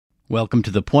Welcome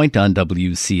to The Point on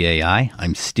WCAI.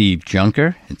 I'm Steve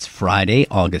Junker. It's Friday,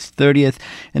 August 30th,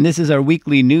 and this is our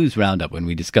weekly news roundup when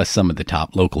we discuss some of the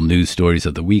top local news stories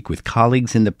of the week with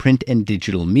colleagues in the print and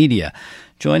digital media.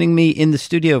 Joining me in the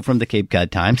studio from the Cape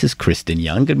Cod Times is Kristen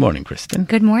Young. Good morning, Kristen.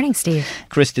 Good morning, Steve.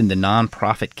 Kristen, the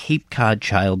nonprofit Cape Cod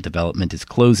Child Development is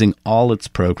closing all its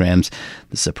programs.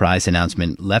 The surprise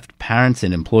announcement left parents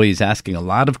and employees asking a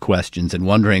lot of questions and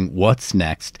wondering what's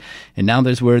next. And now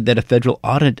there's word that a federal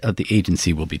audit of the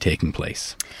agency will be taking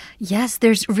place. Yes,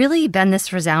 there's really been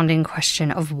this resounding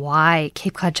question of why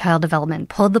Cape Cod Child Development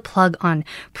pulled the plug on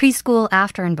preschool,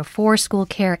 after and before school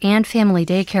care, and family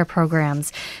daycare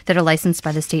programs that are licensed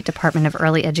by the State Department of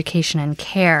Early Education and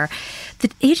Care. The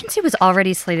agency was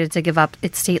already slated to give up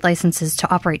its state licenses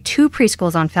to operate 2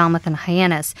 preschools on Falmouth and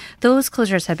Hyannis. Those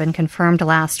closures had been confirmed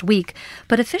last week,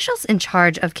 but officials in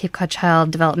charge of Cape Cod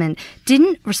Child Development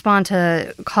didn't respond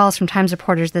to calls from Times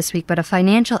reporters this week, but a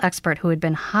financial expert who had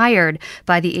been hired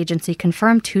by the agency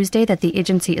confirmed Tuesday that the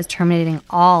agency is terminating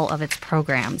all of its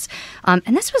programs.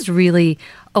 And this was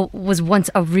once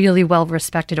a really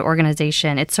well-respected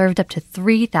organization. It served up to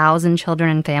 3,000 children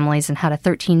and families and had a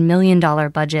 $13 million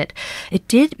budget. It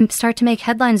did start to make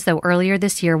headlines, though, earlier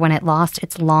this year when it lost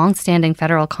its long-standing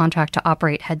federal contract to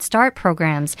operate Head Start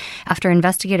programs after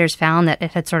investigators found that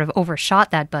it had sort of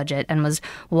overshot that budget and was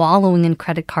wallowing in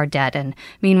credit card debt. And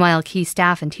meanwhile, key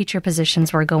staff and teacher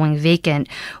positions were going vacant.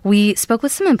 We spoke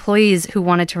with some employees who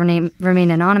wanted to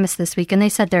remain anonymous this week, and they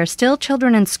said there are still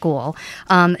children in school,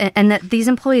 and that these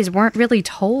employees weren't really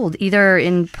told, either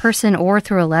in person or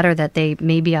through a letter, that they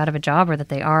may be out of a job or that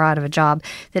they are out of a job,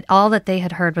 that all that they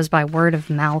had heard was by word of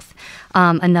mouth.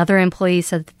 Another employee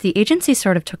said that the agency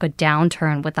sort of took a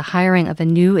downturn with the hiring of a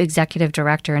new executive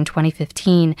director in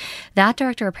 2015. That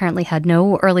director apparently had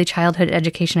no early childhood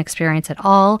education experience at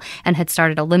all and had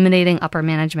started eliminating upper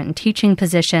management and teaching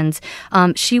positions.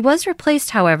 She was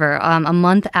replaced, however, a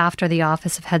month after the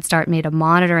Office of Head Start made a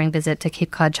monitoring visit to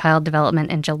Cape Cod Child Development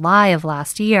in July of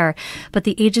last year, but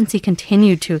the agency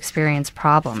continued to experience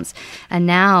problems. And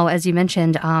now, as you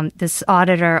mentioned,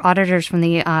 auditors from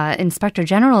the Inspector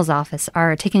General's office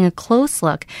are taking a close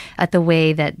look at the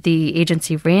way that the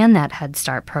agency ran that Head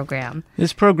Start program.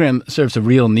 This program serves a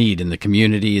real need in the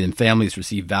community, and families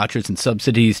receive vouchers and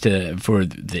subsidies for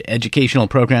the educational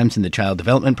programs and the child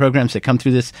development programs that come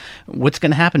through this. What's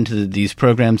going to happen to these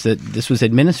programs that this was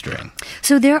administering?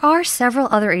 So there are several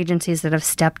other agencies that have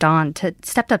stepped up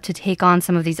to take on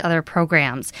some of these other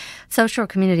programs. Social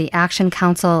Community Action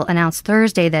Council announced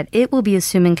Thursday that it will be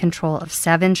assuming control of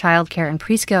 7 child care and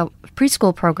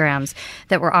preschool programs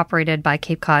that were operated by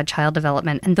Cape Cod Child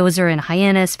Development, and those are in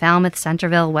Hyannis, Falmouth,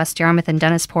 Centerville, West Yarmouth, and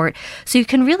Dennisport. So you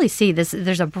can really see this.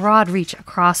 There's a broad reach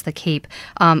across the Cape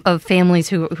of families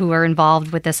who are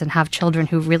involved with this and have children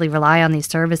who really rely on these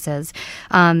services.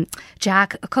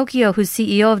 Jack Kokio, who's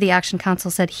CEO of the Action Council,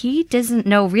 said he doesn't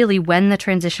know really when the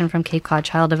transition from Cape Cod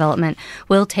Child Development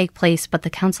will take place, but the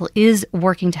council is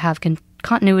working to have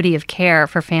continuity of care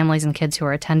for families and kids who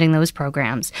are attending those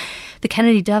programs. The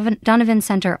Kennedy Donovan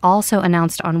Center also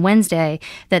announced on Wednesday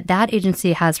that that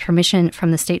agency has permission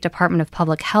from the State Department of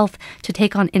Public Health to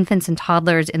take on infants and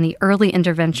toddlers in the early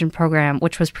intervention program,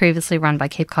 which was previously run by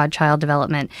Cape Cod Child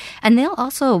Development. And they'll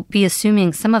also be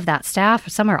assuming some of that staff,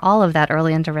 some or all of that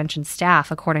early intervention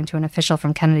staff, according to an official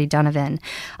from Kennedy Donovan.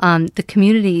 The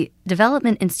Community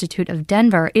Development Institute of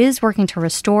Denver is working to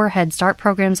restore Head Start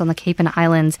programs on the Cape and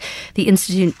Islands. The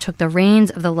institute took the reins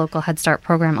of the local Head Start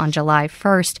program on July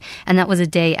 1st, and that was a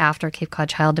day after Cape Cod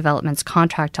Child Development's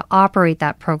contract to operate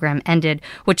that program ended,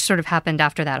 which sort of happened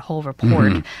after that whole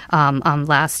report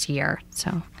last year.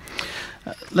 So.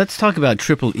 Let's talk about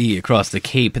Triple E across the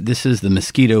Cape. This is the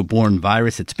mosquito-borne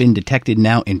virus. It's been detected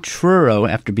now in Truro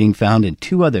after being found in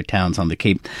 2 other towns on the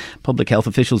Cape. Public health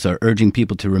officials are urging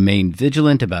people to remain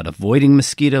vigilant about avoiding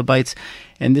mosquito bites.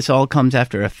 And this all comes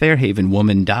after a Fairhaven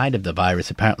woman died of the virus,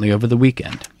 apparently over the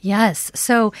weekend. Yes.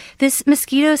 So this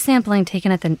mosquito sampling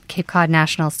taken at the Cape Cod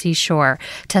National Seashore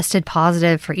tested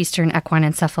positive for Eastern equine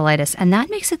encephalitis, and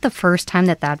that makes it the first time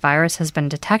that virus has been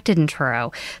detected in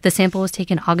Truro. The sample was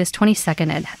taken August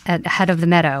 22nd at Head of the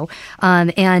Meadow,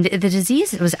 and the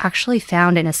disease was actually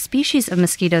found in a species of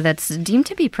mosquito that's deemed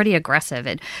to be pretty aggressive.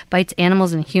 It bites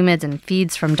animals and humans and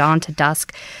feeds from dawn to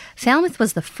dusk. Falmouth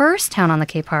was the first town on the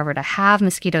Cape Harbor to have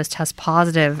mosquitoes test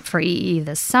positive for EE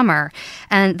this summer.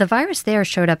 And the virus there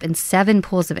showed up in 7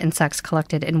 pools of insects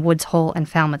collected in Woods Hole and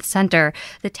Falmouth Center.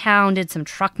 The town did some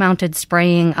truck-mounted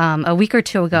spraying a week or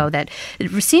two ago that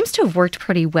it seems to have worked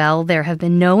pretty well. There have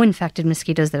been no infected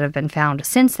mosquitoes that have been found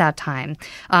since that time.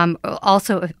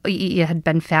 Also, EE had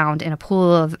been found in a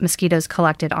pool of mosquitoes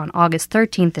collected on August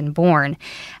 13th in Bourne.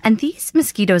 And these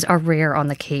mosquitoes are rare on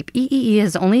the Cape. EE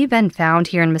has only been found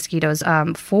here in mosquitoes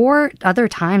 4 other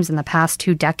times in the past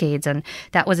 2 decades, and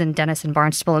that was in Dennis and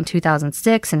Barnstable in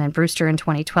 2006, and in Brewster in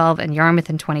 2012, and Yarmouth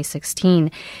in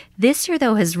 2016. This year,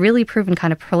 though, has really proven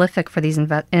kind of prolific for these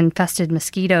infested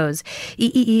mosquitoes.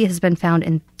 EEE has been found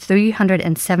in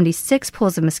 376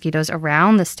 pools of mosquitoes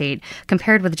around the state,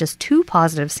 compared with just 2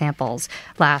 positive samples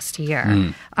last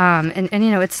year. And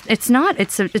you know,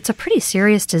 it's a pretty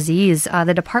serious disease.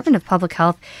 The Department of Public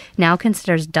Health now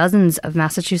considers dozens of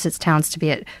Massachusetts towns to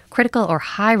be at critical or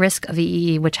high risk of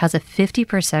EEE, which has a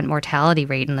 50% mortality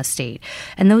rate in the state.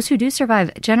 And those who do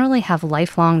survive generally have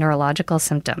lifelong neurological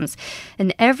symptoms.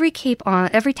 And every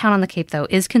town on the Cape, though,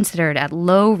 is considered at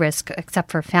low risk,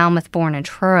 except for Falmouth, Bourne, and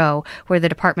Truro, where the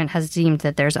department has deemed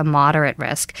that there's a moderate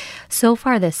risk. So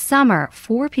far this summer,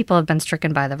 4 people have been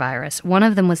stricken by the virus. One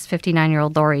of them was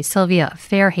 59-year-old Lori Sylvia of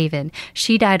Fairhaven.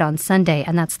 She died on Sunday,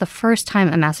 and that's the first time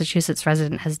a Massachusetts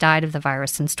resident has died of the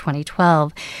virus since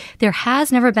 2012. There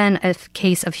has never been a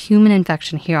case of human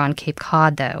infection here on Cape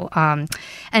Cod, though.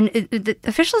 The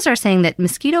officials are saying that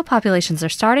mosquito populations are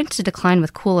starting to decline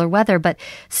with cooler weather, but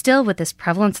still with this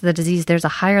prevalence of the disease, there's a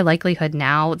higher likelihood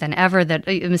now than ever that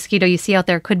a mosquito you see out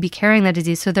there could be carrying the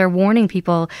disease. So they're warning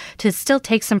people to still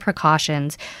take some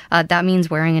precautions. That means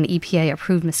wearing an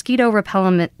EPA-approved mosquito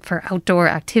repellent for outdoor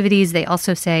activities. They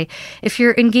also say if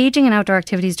you're engaging in outdoor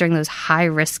activities during those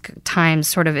high-risk times,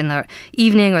 sort of in the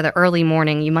evening or the early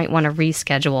morning, you might want to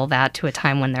reschedule that to a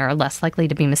time when there are less likely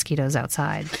to be mosquitoes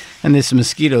outside. And this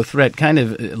mosquito threat kind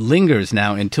of lingers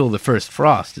now until the first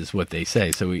frost, is what they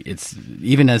say. So it's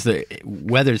even as the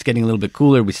weather's getting a little bit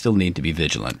cooler, we still need to be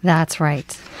vigilant. That's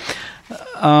right.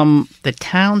 The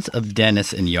towns of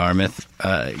Dennis and Yarmouth,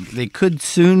 they could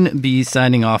soon be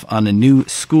signing off on a new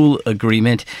school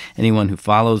agreement. Anyone who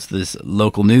follows this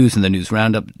local news and the news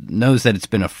roundup knows that it's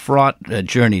been a fraught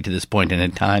journey to this point, and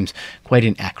at times quite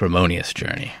an acrimonious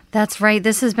journey. That's right.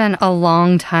 This has been a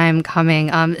long time coming.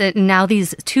 Now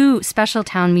these 2 special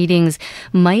town meetings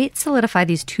might solidify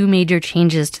these 2 major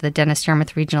changes to the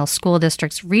Dennis-Yarmouth Regional School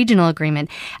District's regional agreement,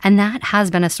 and that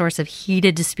has been a source of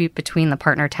heated dispute between the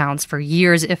partner towns for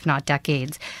years, if not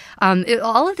decades.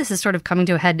 All of this is sort of coming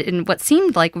to a head in what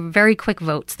seemed like very quick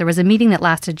votes. There was a meeting that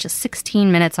lasted just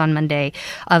 16 minutes on Monday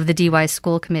of the DY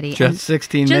School Committee. Just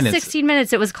 16 minutes. Just 16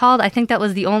 minutes. It was called, I think that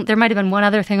was the only, there might have been one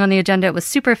other thing on the agenda. It was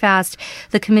super fast.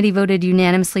 The committee voted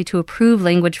unanimously to approve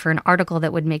language for an article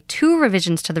that would make 2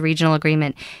 revisions to the regional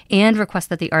agreement and request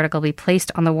that the article be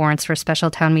placed on the warrants for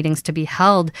special town meetings to be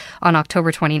held on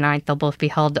October 29th. They'll both be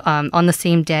held on the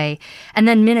same day. And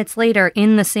then minutes later,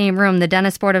 in the same room, the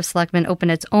Dennis Board of Selectmen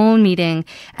opened its own meeting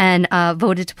and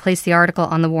voted to place the article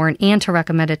on the warrant and to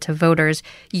recommend it to voters.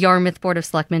 Yarmouth Board of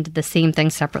Selectmen did the same thing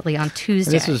separately on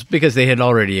Tuesday. This was because they had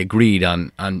already agreed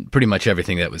on pretty much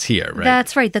everything that was here, right?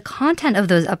 That's right. The content of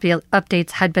those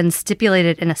updates had been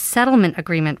stipulated in a settlement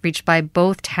agreement reached by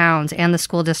both towns and the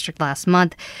school district last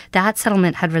month. That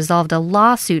settlement had resolved a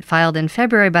lawsuit filed in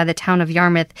February by the town of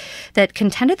Yarmouth that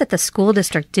contended that the school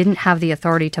district didn't have the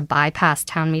authority to bypass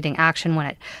town meeting action when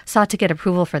it sought to get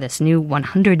approval for this new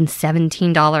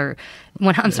 $117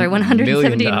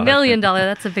 million.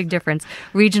 That's a big difference.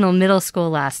 Regional middle school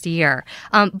last year.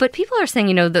 But people are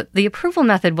saying, the approval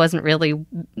method wasn't really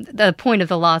the point of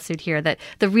the lawsuit here, that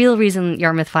the real reason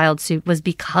Yarmouth filed suit was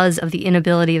because of the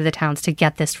inability of the towns to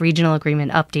get this regional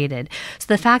agreement updated. So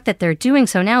the fact that they're doing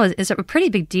so now is a pretty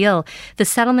big deal. The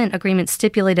settlement agreement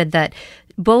stipulated that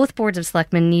both boards of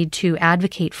selectmen need to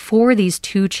advocate for these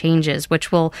 2 changes,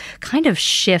 which will kind of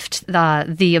shift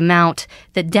the amount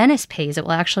that Dennis pays. It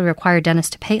will actually require Dennis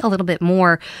to pay a little bit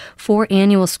more for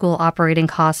annual school operating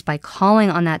costs by calling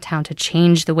on that town to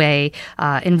change the way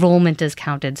enrollment is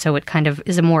counted. So it kind of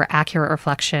is a more accurate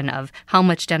reflection of how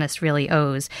much Dennis really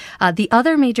owes. The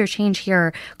other major change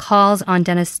here calls on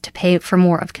Dennis to pay for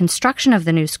more of construction of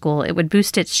the new school. It would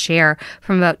boost its share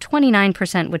from about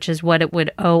 29%, which is what it would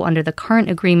owe under the current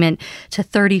agreement to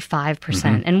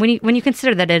 35%. And when you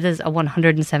consider that it is a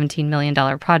 $117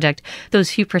 million project,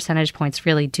 those few percentage points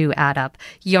really do add up.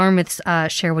 Yarmouth's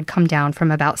share would come down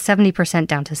from about 70%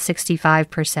 down to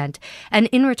 65%. And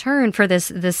in return for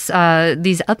these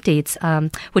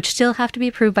updates, which still have to be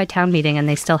approved by town meeting, and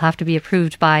they still have to be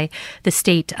approved by the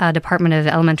state Department of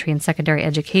Elementary and Secondary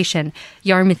Education,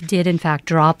 Yarmouth did in fact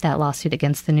drop that lawsuit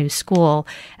against the new school.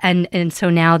 And so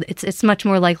now it's much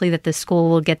more likely that the school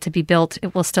will get to be built.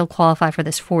 It will still qualify for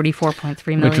this $44.3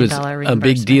 million Which was reimbursement. a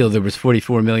big deal. There was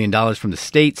 $44 million from the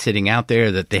state sitting out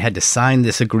there that they had to sign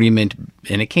this agreement,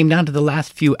 and it came down to the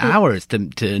last few hours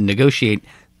to negotiate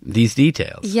these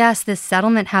details. Yes, this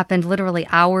settlement happened literally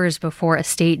hours before a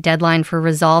state deadline for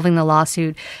resolving the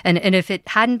lawsuit. And if it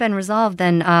hadn't been resolved,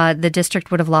 then the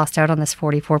district would have lost out on this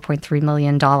 $44.3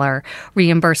 million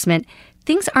reimbursement.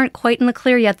 Things aren't quite in the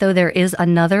clear yet, though. There is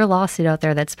another lawsuit out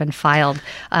there that's been filed.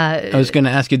 I was going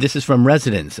to ask you, this is from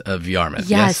residents of Yarmouth.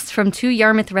 Yes, from 2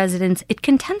 Yarmouth residents. It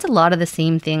contends a lot of the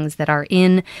same things that are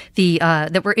in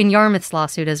that were in Yarmouth's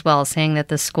lawsuit as well, saying that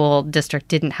the school district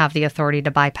didn't have the authority to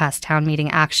bypass town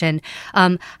meeting action.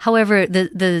 However,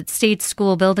 the state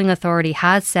school building authority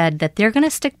has said that they're going to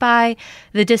stick by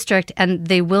the district, and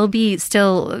they will be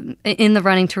still in the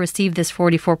running to receive this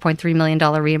 $44.3 million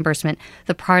reimbursement.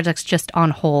 The project's just on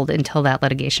hold until that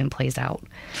litigation plays out.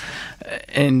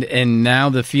 And now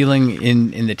the feeling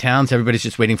in the towns, everybody's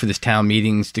just waiting for this town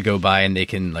meetings to go by and they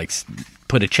can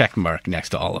put a check mark next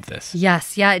to all of this.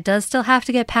 Yes, yeah, it does still have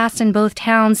to get passed in both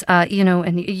towns, and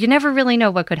you never really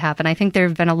know what could happen. I think there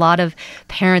have been a lot of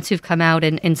parents who've come out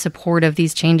in support of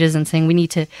these changes and saying we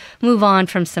need to move on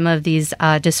from some of these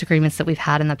disagreements that we've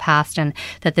had in the past, and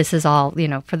that this is all,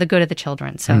 for the good of the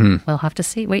children. So we'll have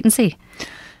to wait and see.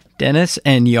 Dennis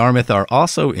and Yarmouth are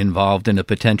also involved in a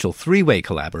potential three-way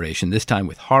collaboration, this time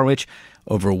with Harwich,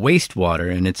 over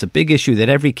wastewater, and it's a big issue that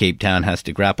every Cape town has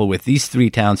to grapple with. These 3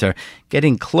 towns are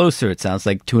getting closer, it sounds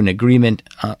like, to an agreement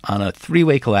on a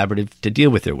three-way collaborative to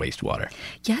deal with their wastewater.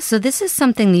 Yeah, so this is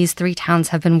something these 3 towns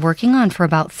have been working on for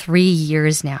about 3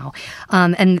 years now.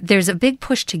 And there's a big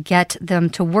push to get them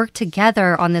to work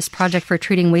together on this project for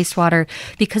treating wastewater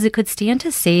because it could stand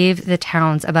to save the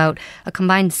towns about a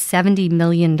combined $70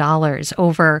 million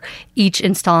over each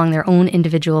installing their own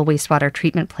individual wastewater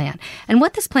treatment plant. And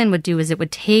what this plan would do is it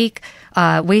would take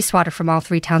wastewater from all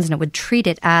 3 towns and it would treat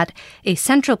it at a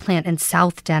central plant in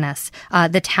South Dennis.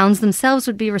 The towns themselves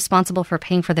would be responsible for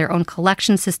paying for their own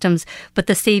collection systems, but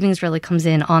the savings really comes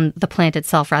in on the plant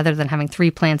itself. Rather than having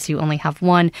 3 plants, you only have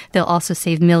 1. They'll also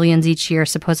save millions each year,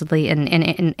 supposedly, in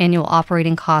annual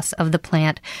operating costs of the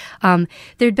plant.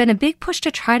 There'd been a big push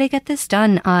to try to get this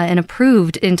done and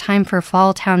approved in time for a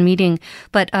fall town meeting,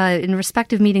 but in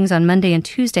respective meetings on Monday and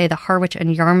Tuesday, the Harwich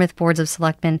and Yarmouth boards of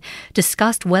selectmen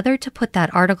discussed whether to put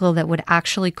that article that would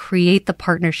actually create the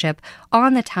partnership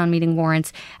on the town meeting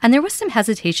warrants. And there was some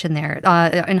hesitation there.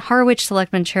 And Harwich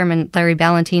Selectman Chairman Larry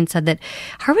Ballantine said that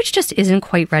Harwich just isn't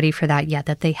quite ready for that yet,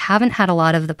 that they haven't had a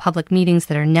lot of the public meetings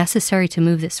that are necessary to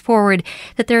move this forward,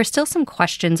 that there are still some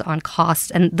questions on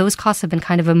costs, and those costs have been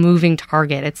kind of a moving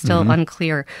target. It's still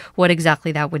unclear what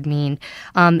exactly that would mean.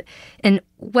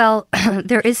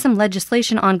 There is some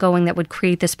legislation ongoing that would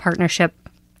create this partnership.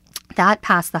 That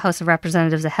passed the House of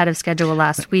Representatives ahead of schedule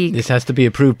last week. This has to be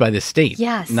approved by the state.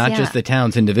 Yes. Not just the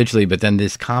towns individually, but then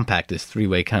this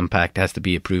three-way compact has to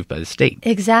be approved by the state.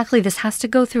 Exactly. This has to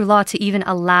go through law to even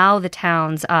allow the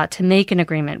towns to make an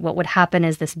agreement. What would happen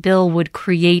is this bill would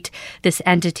create this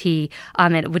entity,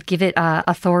 and it would give it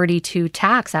authority to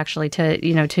tax, actually,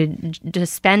 to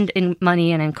spend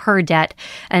money and incur debt.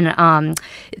 And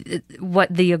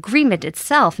what the agreement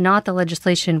itself, not the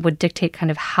legislation, would dictate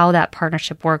kind of how that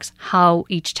partnership works, how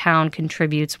each town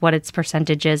contributes, what its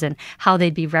percentage is, and how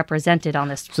they'd be represented on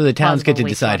this. So the towns get to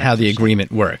decide how the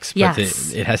agreement works, but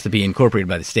yes. It has to be incorporated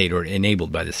by the state or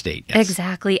enabled by the state. Yes.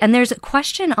 Exactly. And there's a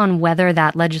question on whether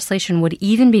that legislation would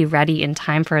even be ready in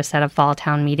time for a set of fall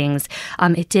town meetings.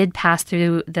 It did pass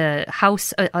through the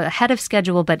House ahead of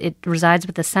schedule, but it resides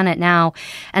with the Senate now.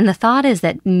 And the thought is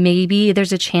that maybe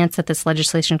there's a chance that this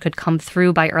legislation could come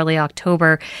through by early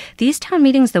October. These town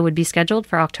meetings, though, would be scheduled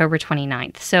for October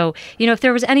 29th. So, if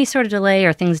there was any sort of delay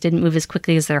or things didn't move as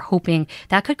quickly as they're hoping,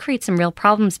 that could create some real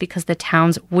problems because the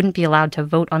towns wouldn't be allowed to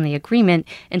vote on the agreement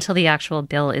until the actual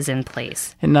bill is in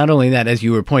place. And not only that, as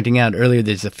you were pointing out earlier,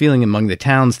 there's a feeling among the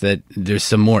towns that there's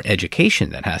some more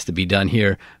education that has to be done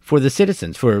here for the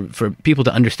citizens, for people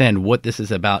to understand what this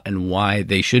is about and why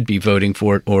they should be voting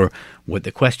for it, or what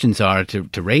the questions are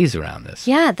to raise around this.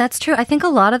 Yeah, that's true. I think a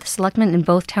lot of the selectmen in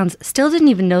both towns still didn't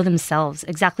even know themselves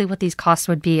exactly what these costs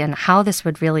would be and how this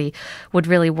would really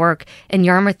work. In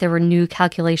Yarmouth, there were new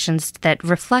calculations that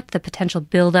reflect the potential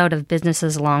build out of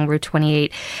businesses along Route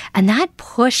 28, and that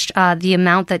pushed the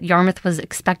amount that Yarmouth was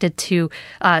expected to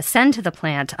send to the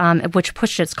plant, which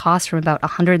pushed its cost from about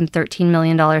 $113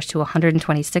 million to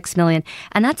 $126 million,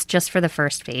 and that's just for the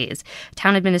first phase.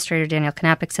 Town Administrator Daniel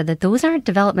Knappich said that those aren't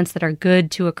developments that are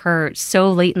good to occur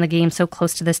so late in the game, so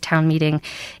close to this town meeting.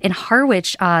 In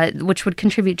Harwich, which would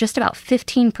contribute just about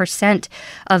 15%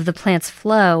 of the plant's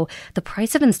flow, the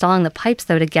price of installing the pipes,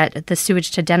 though, to get the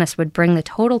sewage to Dennis would bring the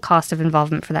total cost of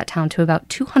involvement for that town to about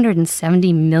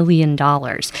 $270 million.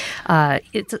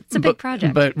 It's a big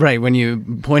project. But right, when you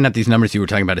point out these numbers, you were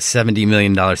talking about a $70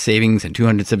 million savings and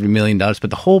 $270 million, but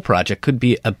the whole project could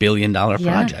be $1 billion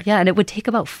project. Yeah, and it would take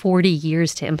about 40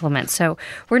 years to implement. So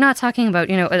we're not talking about,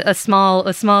 a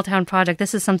small town project.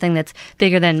 This is something that's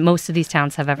bigger than most of these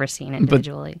towns have ever seen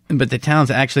individually. But the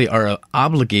towns actually are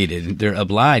obligated, they're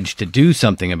obliged to do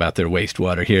something about their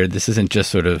wastewater here. This isn't just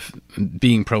sort of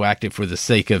being proactive for the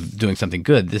sake of doing something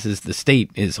good. This is the state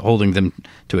is holding them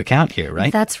to account here,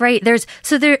 right? That's right.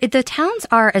 The towns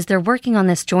are, as they're working on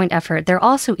this joint effort, they're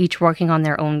also each working on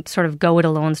their own sort of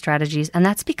go-it-alone strategies, and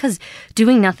that's because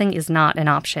doing nothing is not an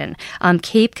option.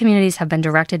 Cape communities have been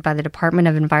directed by the Department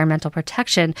of Environmental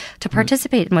Protection to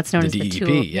participate in what's known as the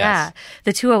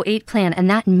the 208 plan, and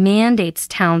that mandates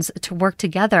towns to work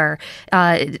together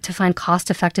to find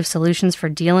cost-effective solutions for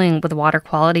dealing with water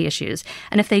quality issues.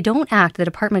 And if they don't act, the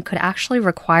department could actually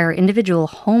require individual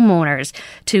homeowners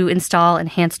to install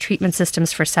enhanced treatment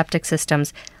systems for septic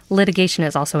systems. Litigation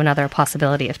is also another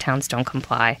possibility if towns don't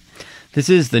comply. This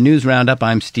is the News Roundup.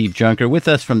 I'm Steve Junker. With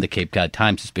us from the Cape Cod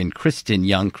Times has been Kristen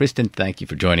Young. Kristen, thank you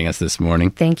for joining us this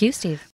morning. Thank you, Steve.